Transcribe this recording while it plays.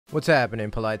What's happening,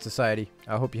 polite society?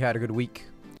 I hope you had a good week.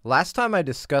 Last time I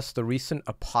discussed the recent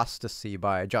apostasy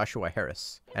by Joshua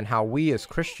Harris, and how we as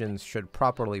Christians should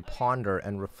properly ponder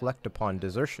and reflect upon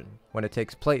desertion when it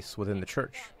takes place within the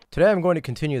church. Today I'm going to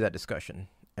continue that discussion,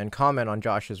 and comment on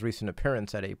Josh's recent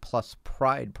appearance at a Plus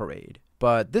Pride parade.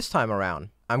 But this time around,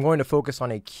 I'm going to focus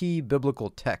on a key biblical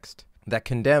text that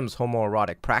condemns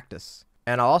homoerotic practice.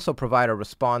 And I'll also provide a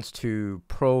response to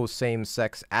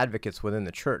pro-same-sex advocates within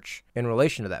the church in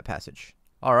relation to that passage.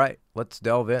 Alright, let's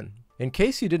delve in. In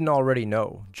case you didn't already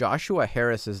know, Joshua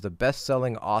Harris is the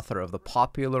best-selling author of the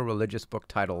popular religious book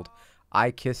titled, I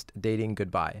Kissed Dating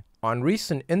Goodbye. On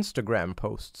recent Instagram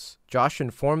posts, Josh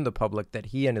informed the public that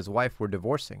he and his wife were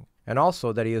divorcing, and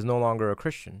also that he is no longer a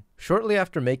Christian. Shortly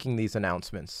after making these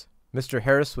announcements, Mr.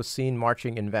 Harris was seen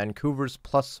marching in Vancouver's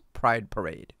Plus Pride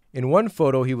parade. In one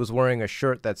photo, he was wearing a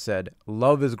shirt that said,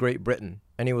 "Love is Great Britain,"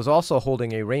 and he was also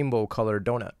holding a rainbow-colored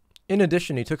donut. In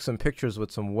addition, he took some pictures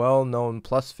with some well-known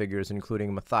Plus figures,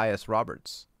 including Matthias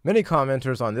Roberts. Many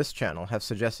commenters on this channel have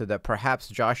suggested that perhaps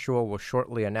Joshua will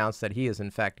shortly announce that he is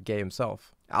in fact gay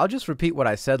himself. I'll just repeat what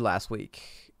I said last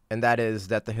week, and that is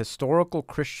that the historical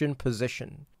Christian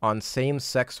position on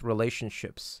same-sex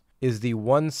relationships is the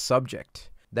one subject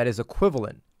that is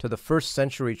equivalent to the first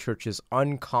century church's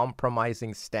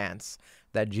uncompromising stance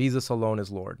that Jesus alone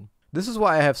is Lord. This is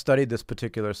why I have studied this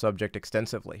particular subject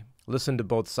extensively, listened to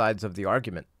both sides of the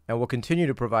argument, and will continue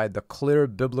to provide the clear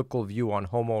biblical view on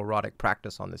homoerotic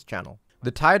practice on this channel.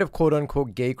 The tide of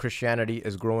quote-unquote gay Christianity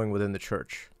is growing within the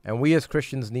church, and we as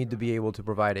Christians need to be able to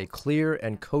provide a clear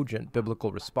and cogent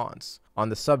biblical response on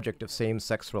the subject of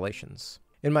same-sex relations.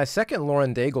 In my second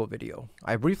Lauren Daigle video,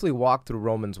 I briefly walked through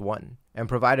Romans 1 and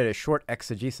provided a short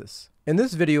exegesis. In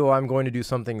this video, I'm going to do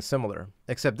something similar,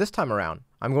 except this time around,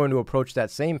 I'm going to approach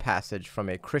that same passage from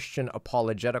a Christian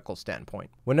apologetical standpoint.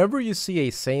 Whenever you see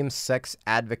a same-sex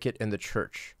advocate in the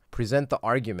church present the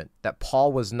argument that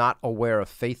Paul was not aware of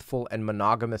faithful and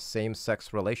monogamous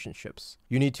same-sex relationships,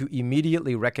 you need to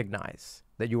immediately recognize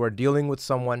that you are dealing with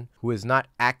someone who is not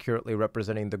accurately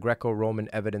representing the Greco-Roman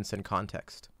evidence and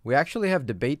context. We actually have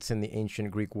debates in the ancient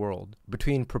Greek world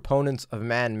between proponents of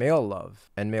man-male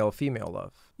love and male-female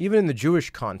love. Even in the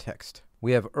Jewish context,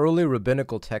 we have early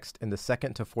rabbinical texts in the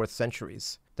 2nd to 4th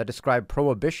centuries that describe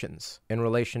prohibitions in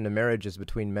relation to marriages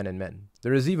between men and men.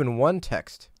 There is even one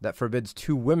text that forbids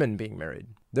two women being married.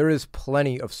 There is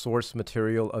plenty of source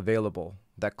material available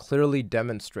that clearly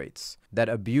demonstrates that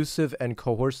abusive and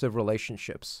coercive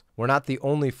relationships were not the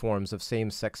only forms of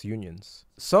same-sex unions.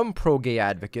 Some pro-gay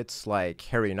advocates, like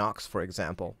Harry Knox for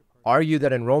example, argue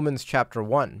that in Romans chapter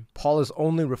 1, Paul is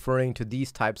only referring to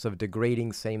these types of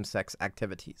degrading same-sex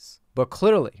activities. But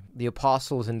clearly, the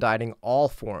apostle is indicting all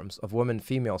forms of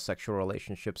woman-female sexual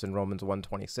relationships in Romans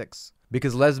 1:26,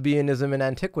 because lesbianism in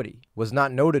antiquity was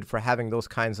not noted for having those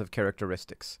kinds of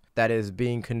characteristics, that is,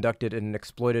 being conducted in an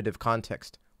exploitative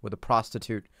context with a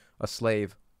prostitute, a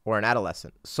slave, or an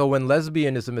adolescent. So when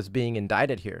lesbianism is being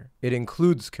indicted here, it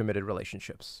includes committed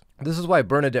relationships. This is why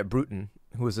Bernadette Bruton,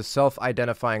 who is a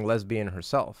self-identifying lesbian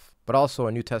herself, but also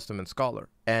a New Testament scholar,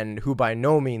 and who by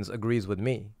no means agrees with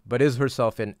me, but is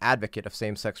herself an advocate of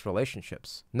same-sex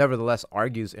relationships, nevertheless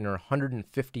argues in her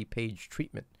 150-page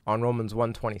treatment on Romans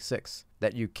 1:26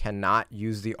 that you cannot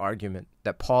use the argument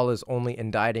that Paul is only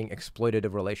indicting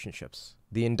exploitative relationships.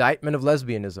 The indictment of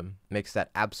lesbianism makes that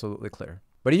absolutely clear.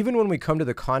 But even when we come to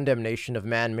the condemnation of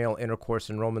man-male intercourse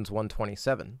in Romans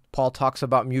 1:27, Paul talks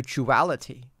about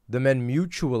mutuality. The men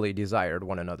mutually desired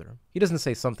one another. He doesn't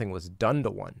say something was done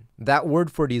to one. That word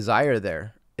for desire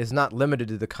there is not limited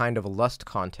to the kind of lust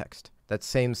context that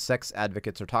same-sex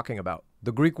advocates are talking about.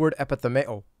 The Greek word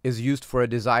epithumeo is used for a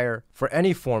desire for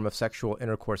any form of sexual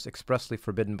intercourse expressly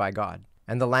forbidden by God.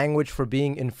 And the language for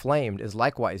being inflamed is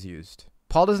likewise used.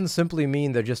 Paul doesn't simply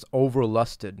mean they're just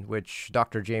over-lusted, which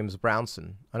Dr. James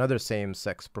Brownson, another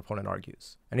same-sex proponent,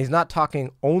 argues. And he's not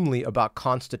talking only about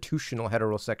constitutional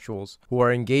heterosexuals who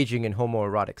are engaging in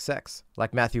homoerotic sex,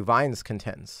 like Matthew Vines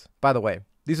contends. By the way,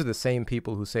 these are the same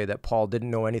people who say that Paul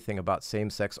didn't know anything about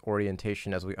same-sex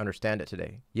orientation as we understand it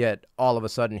today. Yet, all of a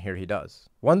sudden, here he does.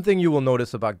 One thing you will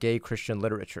notice about gay Christian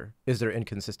literature is their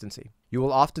inconsistency. You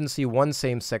will often see one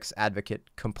same-sex advocate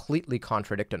completely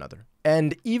contradict another.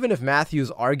 And even if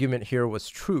Matthew's argument here was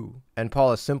true, and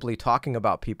Paul is simply talking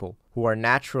about people who are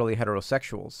naturally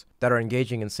heterosexuals that are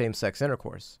engaging in same-sex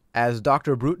intercourse, as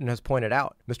Dr. Bruton has pointed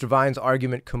out, Mr. Vine's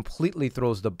argument completely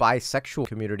throws the bisexual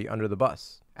community under the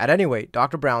bus. At any rate,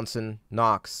 Dr. Brownson,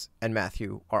 Knox, and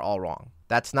Matthew are all wrong.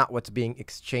 That's not what's being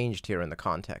exchanged here in the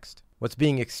context. What's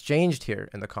being exchanged here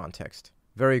in the context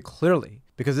very clearly,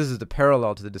 because this is the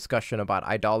parallel to the discussion about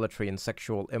idolatry and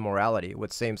sexual immorality,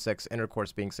 with same-sex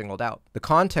intercourse being singled out. The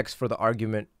context for the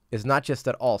argument is not just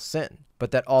that all sin,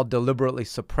 but that all deliberately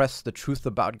suppress the truth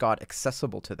about God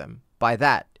accessible to them. By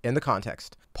that, in the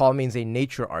context, Paul means a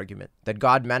nature argument, that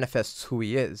God manifests who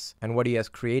he is and what he has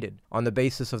created on the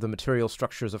basis of the material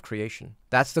structures of creation.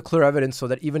 That's the clear evidence, so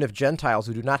that even if Gentiles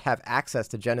who do not have access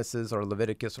to Genesis or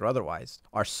Leviticus or otherwise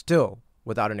are still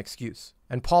without an excuse.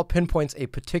 And Paul pinpoints a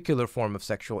particular form of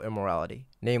sexual immorality,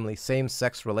 namely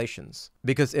same-sex relations,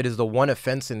 because it is the one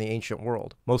offense in the ancient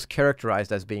world, most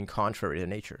characterized as being contrary to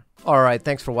nature. Alright,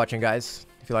 thanks for watching, guys.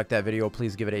 If you liked that video,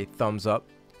 please give it a thumbs up.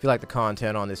 If you like the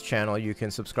content on this channel, you can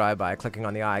subscribe by clicking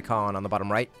on the icon on the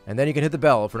bottom right, and then you can hit the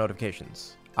bell for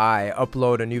notifications. I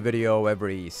upload a new video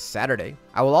every Saturday.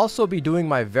 I will also be doing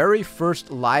my very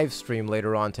first live stream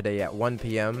later on today at 1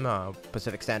 p.m.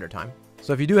 Pacific Standard Time.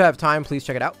 So if you do have time, please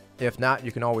check it out. If not,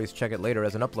 you can always check it later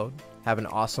as an upload. Have an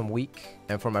awesome week.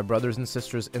 And for my brothers and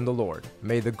sisters in the Lord,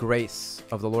 may the grace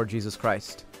of the Lord Jesus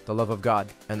Christ, the love of God,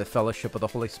 and the fellowship of the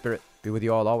Holy Spirit be with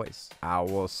you all always. I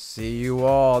will see you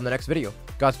all in the next video.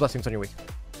 God's blessings on your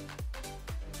week.